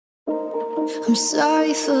I'm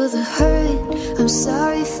sorry for the hurt, I'm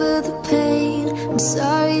sorry for the pain. I'm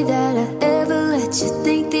sorry that I ever let you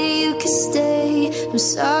think that you could stay. I'm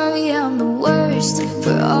sorry I'm the worst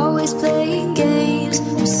for always playing games.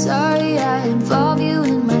 I'm sorry I involve you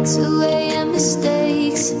in my 2 a.m.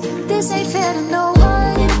 mistakes. This ain't fair to no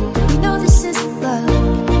one, you know this isn't love.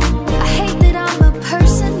 I hate that I'm a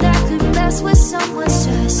person that could mess with someone's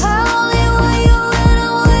trust. I only want you when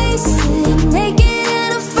I'm wasted, naked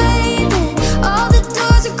and afraid that all the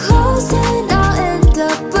doors are closed and I'll end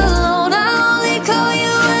up alone. I only call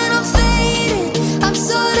you when I'm faded. I'm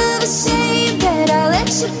sort of ashamed that I let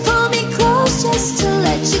you pull me close just to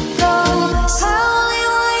let you go. I only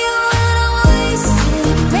want you when I'm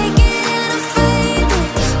wasted, naked and afraid that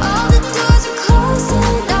all the doors are closed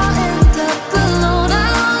and I'll end up alone. I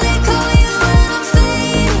only call you when I'm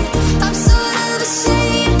faded. I'm sort of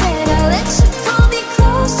ashamed that I let you pull me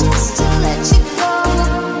close just to let you go.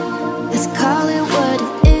 Let's call it what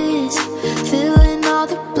it is, fill in all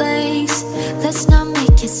the blanks. Let's not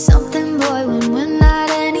make it something, boy, when we're not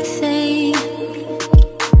anything.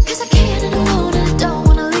 Cause I can't and I won't and I don't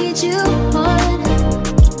wanna lead you on.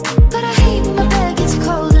 But I hate when my bed gets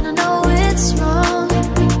cold and I know it's wrong.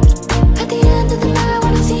 At the end of the night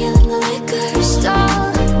when I'm feeling the liquor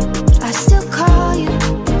stall, I still call you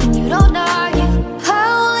and you don't argue. I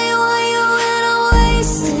only want you when I'm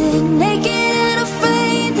wasted, naked and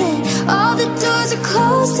afraid that all the doors are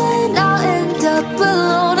closed and I'll end up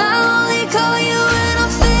alone. I only call you when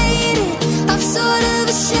I'm faded. I'm sort of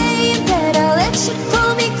ashamed that I let you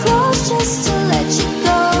pull me close just to let you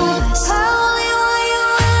go. I only want you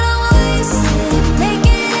when I'm wasted,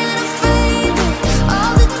 naked and afraid that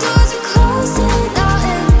all the doors are closed and I'll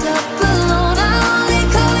end up alone. I only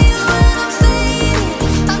call you when I'm faded.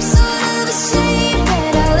 I'm sort of ashamed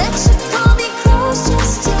that I let you pull me close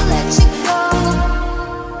just to let you go.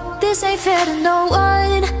 This ain't fair to no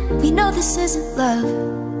one, we know this isn't love.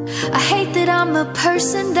 I hate that I'm a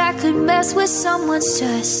person that could mess with someone's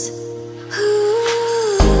trust.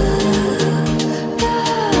 Ooh, no.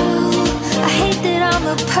 I hate that I'm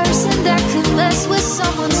a person that could mess with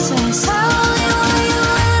someone's trust. I only want you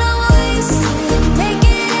when I'm wasted,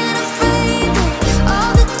 naked and afraid that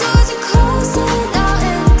all the doors are closed and I'll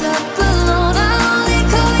end up alone. I only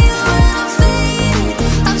call you when I'm faded.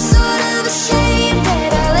 I'm sort of ashamed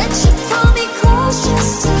that I let you pull me close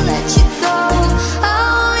just to let you go. I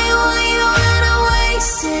only want you when I'm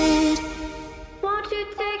wasted. Won't you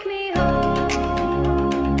take me home?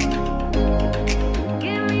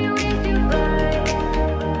 Give me with your vibe.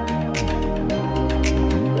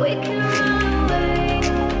 We can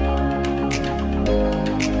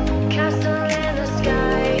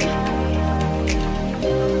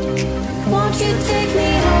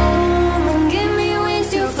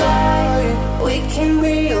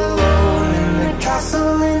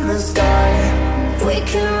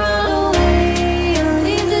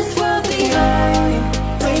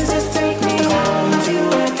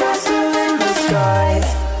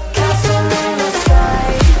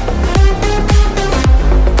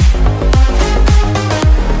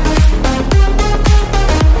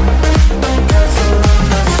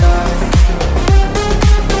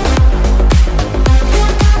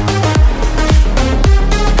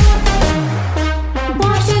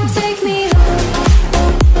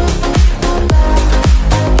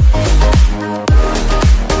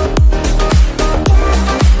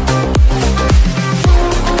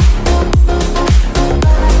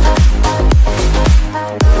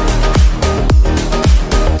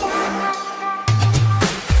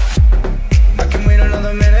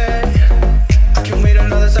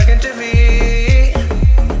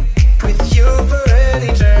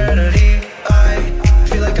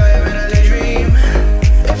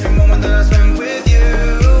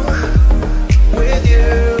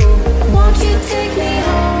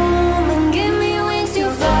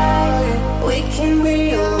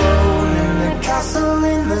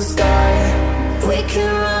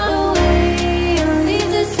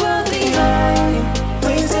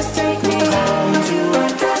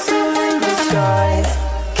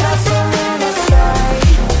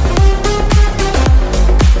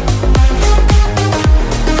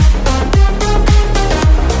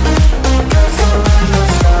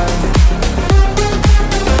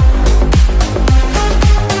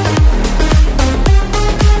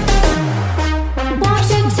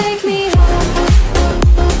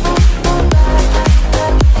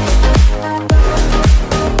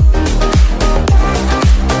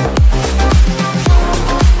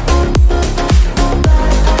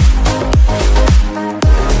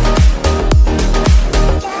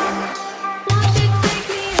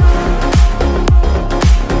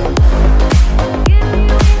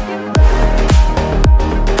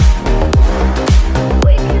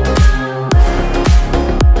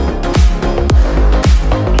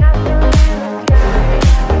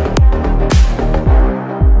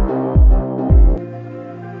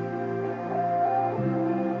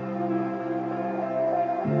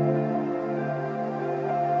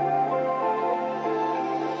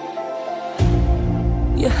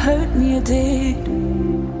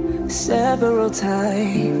did several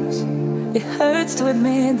times. It hurts to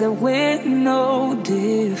admit that we're no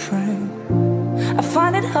different. I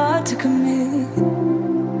find it hard to commit,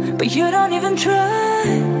 but you don't even try.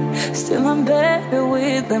 Still I'm better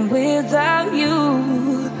with than without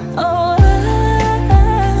you. Oh,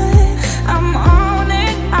 I'm on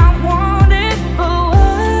it, I want it, but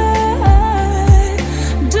why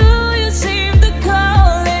do you seem to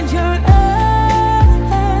call in your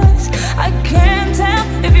eyes? I can't tell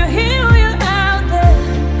if you're here or you're out there.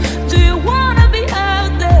 Do you wanna be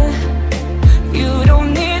out there? You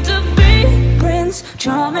don't need to be Prince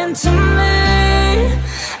Charming to me.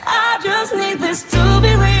 I just need this to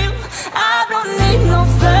be real. I don't need no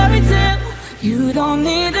fairy tale. You don't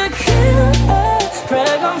need a killer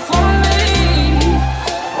dragon for me.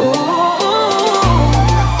 Ooh,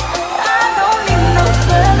 I don't need no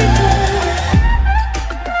fairy tale.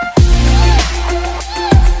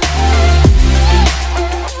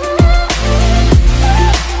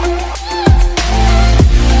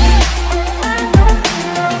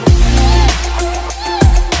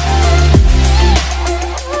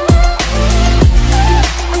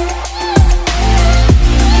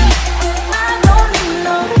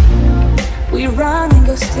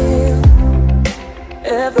 Still,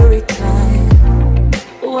 every time,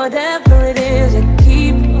 whatever it is, I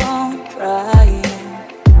keep on trying.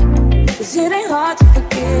 'Cause it ain't hard to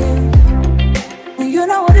forgive when you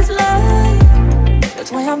know what it's like.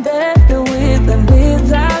 That's why I'm better with than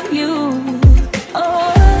without you.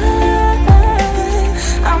 Oh,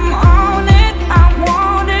 I'm on it, I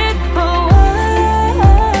want it, but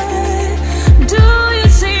why do you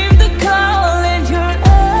seem to call in your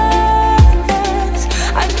eyes?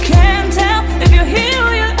 I can't tell if you're here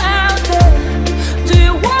or you're out there. Do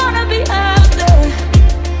you wanna be out there?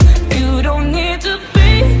 You don't need to be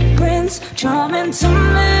Prince Charming to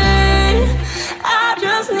me. I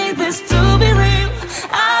just need this to be real.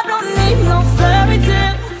 I don't need no fairy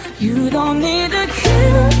tale. You don't need a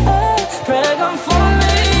killer dragon for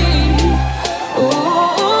me.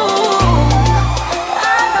 Ooh,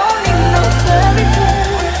 I don't need no fairy tale.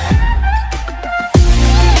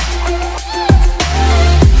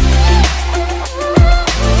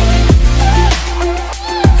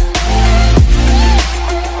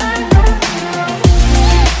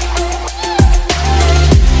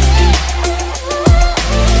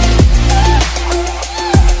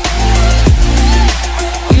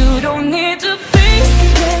 You don't need to be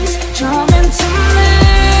Prince Charming to me.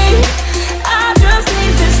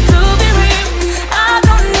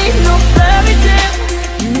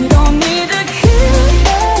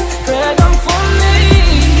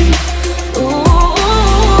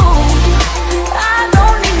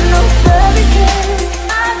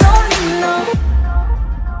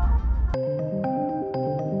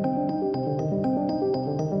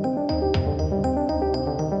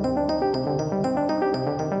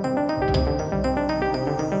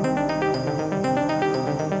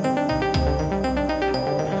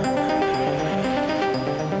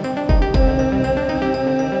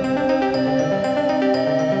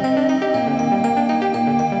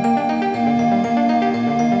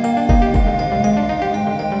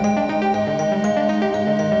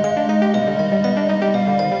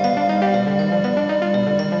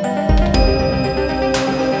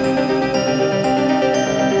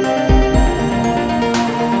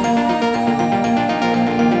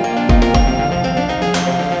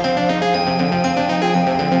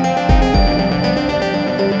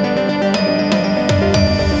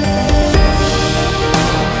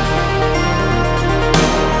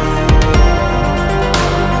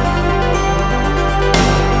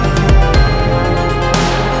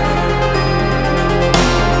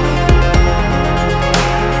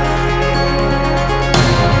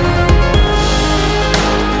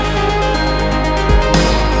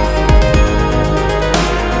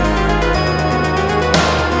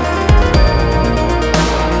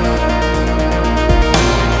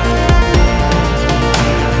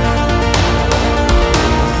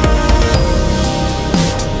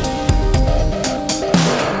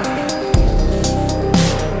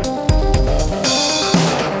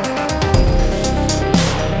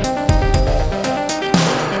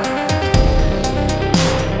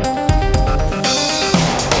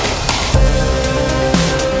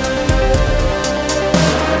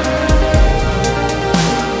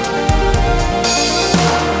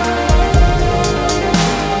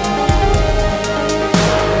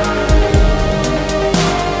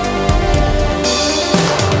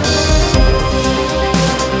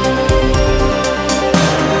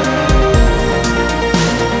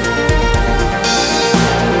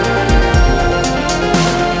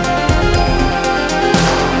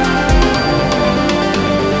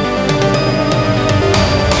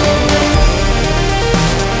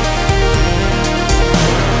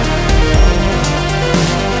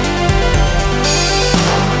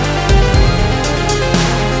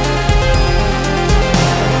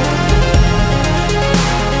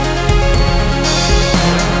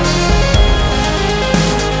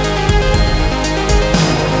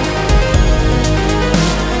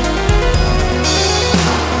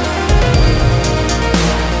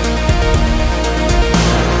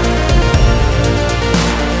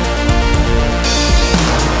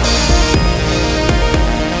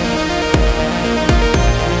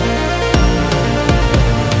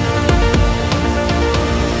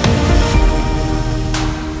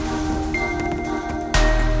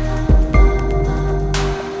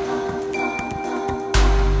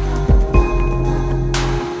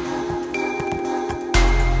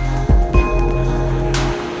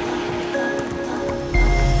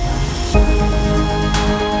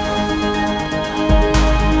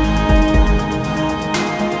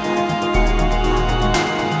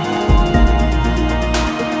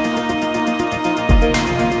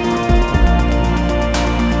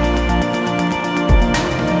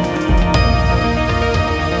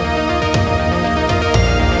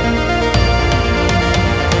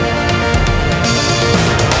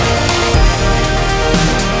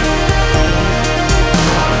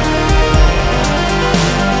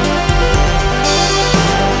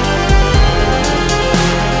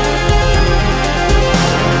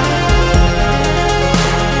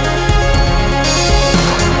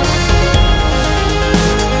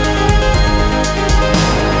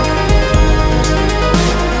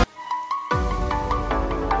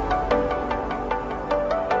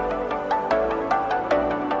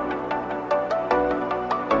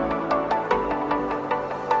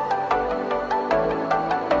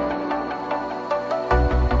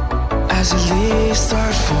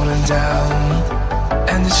 start falling down,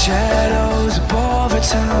 and the shadows above our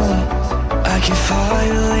town, I can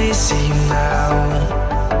finally see you now.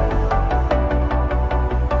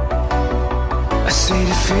 I see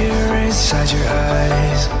the fear inside your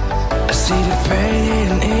eyes, I see the pain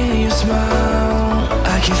in your smile.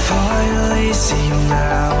 I can finally see you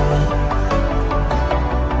now.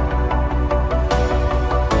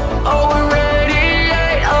 Oh, we're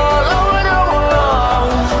radiate all over the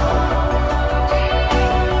world.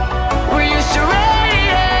 We used to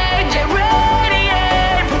radiate, yeah,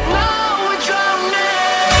 radiate, but now we're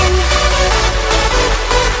drowning.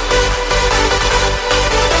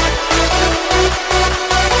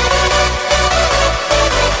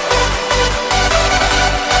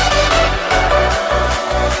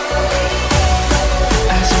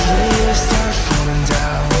 As the leaves start falling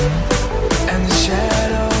down, and the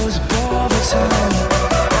shadows above the town,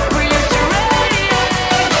 we used to radiate,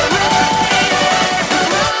 radiate, but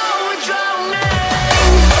now we're drowning.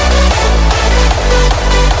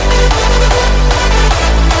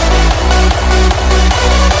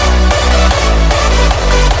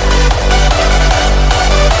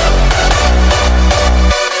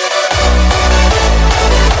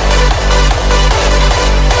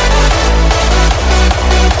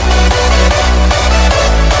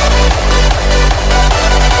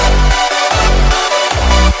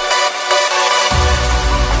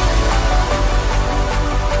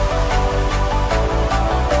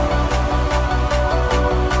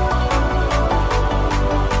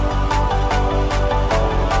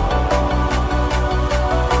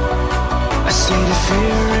 I see the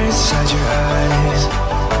fear inside your eyes,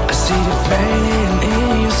 I see the pain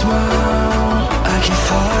in your smile. I can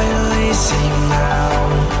finally see you now.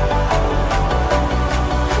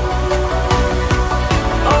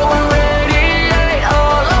 Oh, we radiate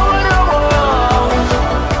all over the world.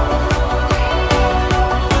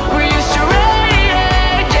 We used to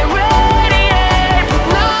radiate, yeah, radiate, but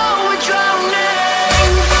now we're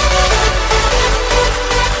drowning.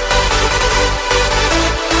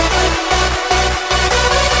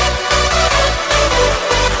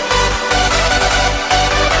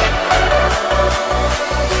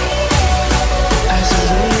 As the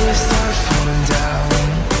leaves start falling down,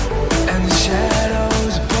 and the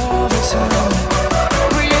shadows above the town,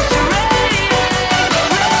 we used to radiate,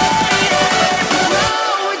 radiate, but now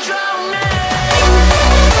we're drowning.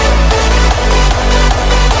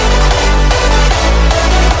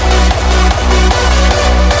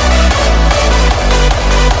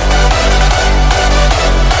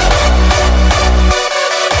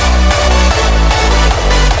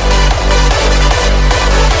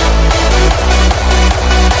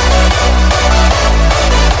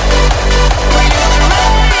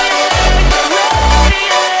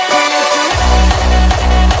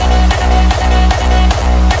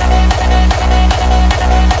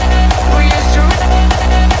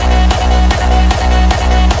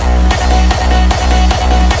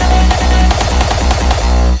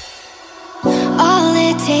 All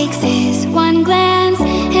it takes is one glance,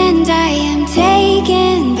 and I am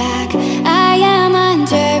taken back. I am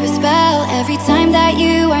under a spell every time that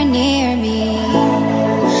you are near me.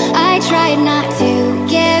 I tried not to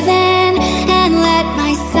give in and let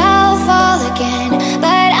myself fall again,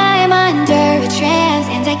 but I'm under a trance,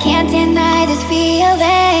 and I can't deny this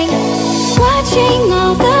feeling. Watching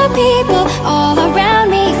all the people all around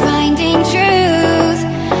me finding truth,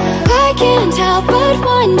 I can't help but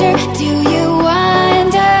wonder, do you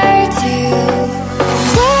wonder too?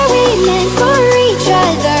 Were we meant for each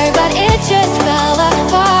other, but it just fell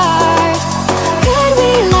apart? Could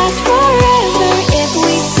we last forever if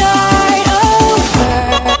we start over?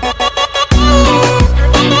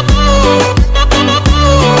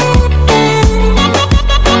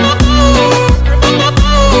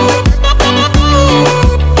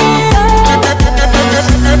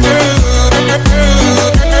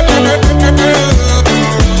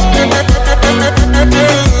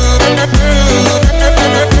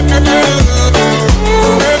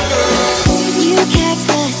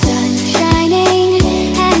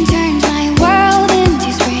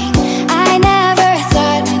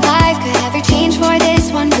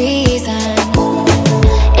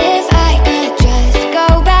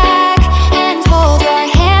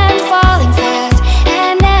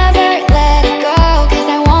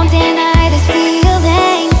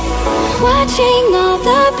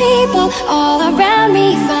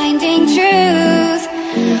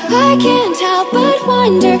 I can't help but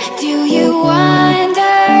wonder, do you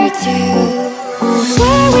wonder too?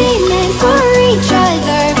 Were we meant for each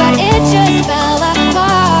other, but it just fell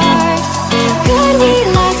apart? Could we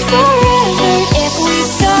last forever if we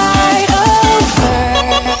start over?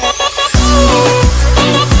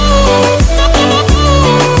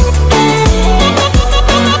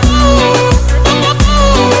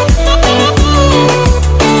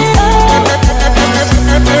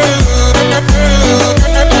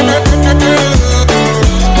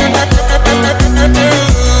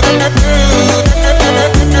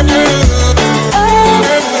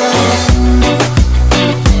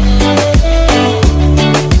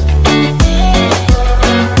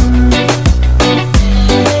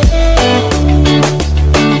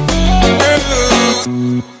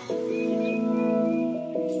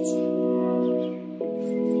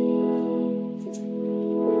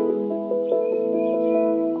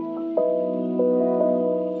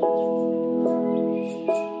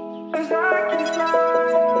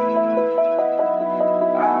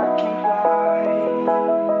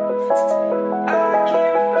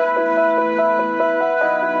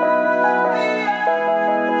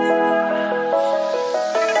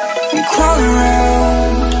 I'm crawling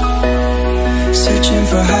around, searching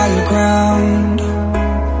for higher ground.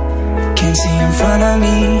 Can't see in front of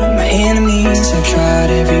me, my enemies. I've tried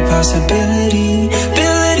every possibility,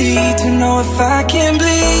 ability to know if I can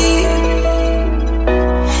bleed.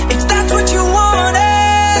 If that's what you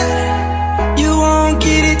wanted, you won't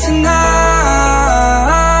get it tonight.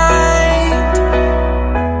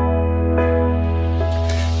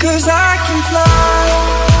 'Cause I can fly,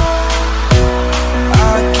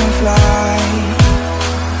 I can fly,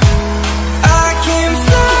 I can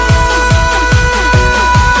fly,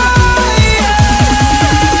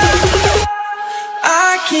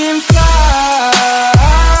 I can fly.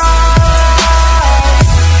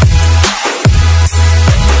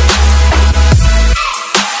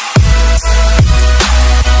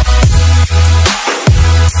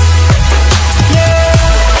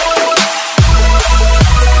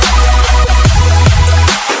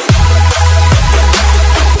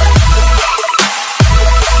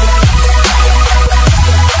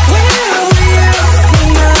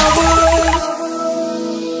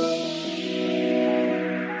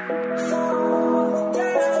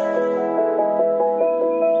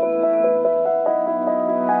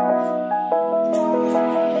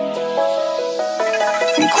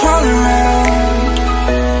 I'm crawling around,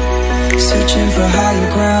 searching for higher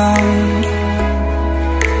ground.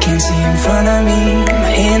 Can't see in front of me,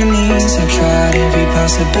 my enemies. I've tried every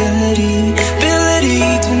possibility, ability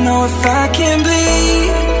to know if I can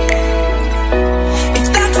bleed. If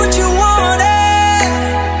that's what you wanted,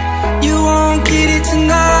 you won't get it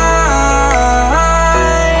tonight.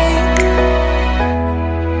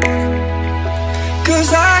 'Cause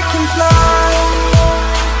I can fly,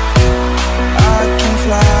 I can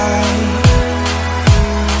fly,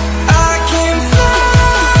 I can fly,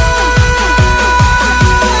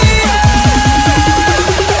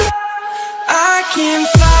 I can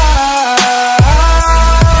fly.